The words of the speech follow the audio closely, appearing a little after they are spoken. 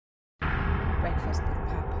Breakfast with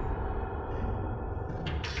Papa.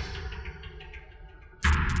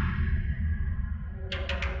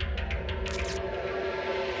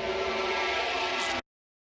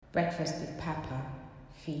 Breakfast with Papa.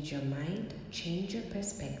 Feed your mind, change your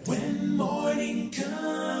perspective. When morning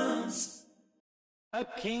comes.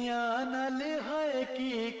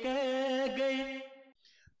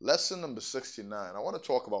 Lesson number 69. I want to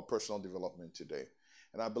talk about personal development today.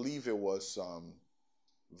 And I believe it was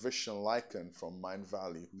Vishen Lycan from Mind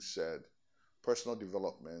Valley who said, personal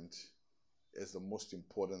development is the most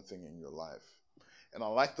important thing in your life. And I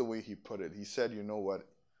like the way he put it. He said, you know what,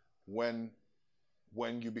 when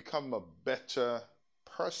you become a better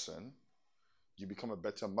person, you become a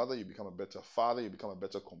better mother, you become a better father, you become a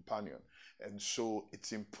better companion. And so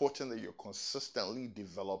it's important that you're consistently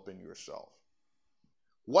developing yourself.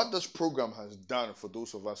 What this program has done for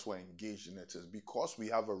those of us who are engaged in it is because we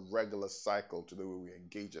have a regular cycle to the way we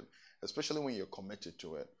engage in, especially when you're committed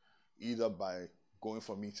to it, either by going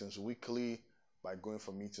for meetings weekly, by going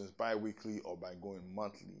for meetings bi-weekly, or by going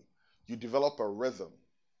monthly. You develop a rhythm.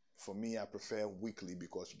 For me, I prefer weekly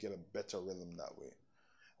because you get a better rhythm that way.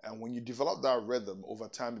 And when you develop that rhythm, over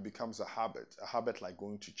time it becomes a habit like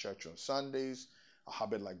going to church on Sundays, a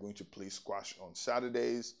habit like going to play squash on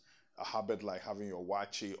Saturdays, a habit like having your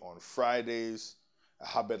wachi on Fridays, a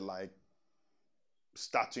habit like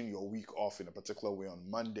starting your week off in a particular way on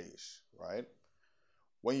Mondays, right?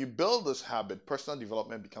 When you build this habit, personal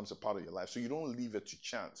development becomes a part of your life. So you don't leave it to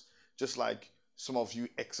chance. Just like some of you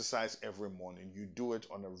exercise every morning, you do it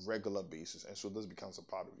on a regular basis. And so this becomes a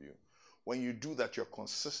part of you. When you do that, you're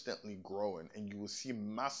consistently growing and you will see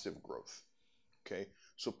massive growth. Okay?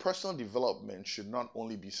 So personal development should not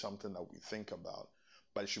only be something that we think about,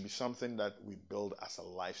 but it should be something that we build as a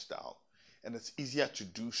lifestyle. And it's easier to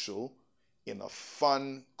do so in a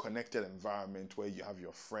fun, connected environment where you have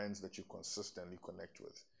your friends that you consistently connect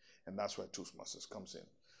with. And that's where Toastmasters comes in.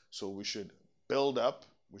 So we should build up,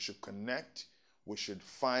 we should connect, we should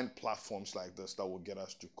find platforms like this that will get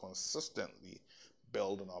us to consistently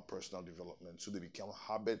build on our personal development so they become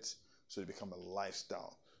habits, so they become a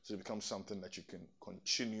lifestyle, so they become something that you can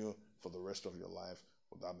continue for the rest of your life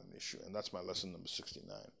without an issue. And that's my lesson number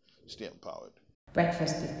 69. Stay empowered.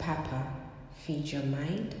 Breakfast with Papa. Feed your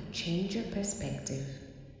mind, change your perspective.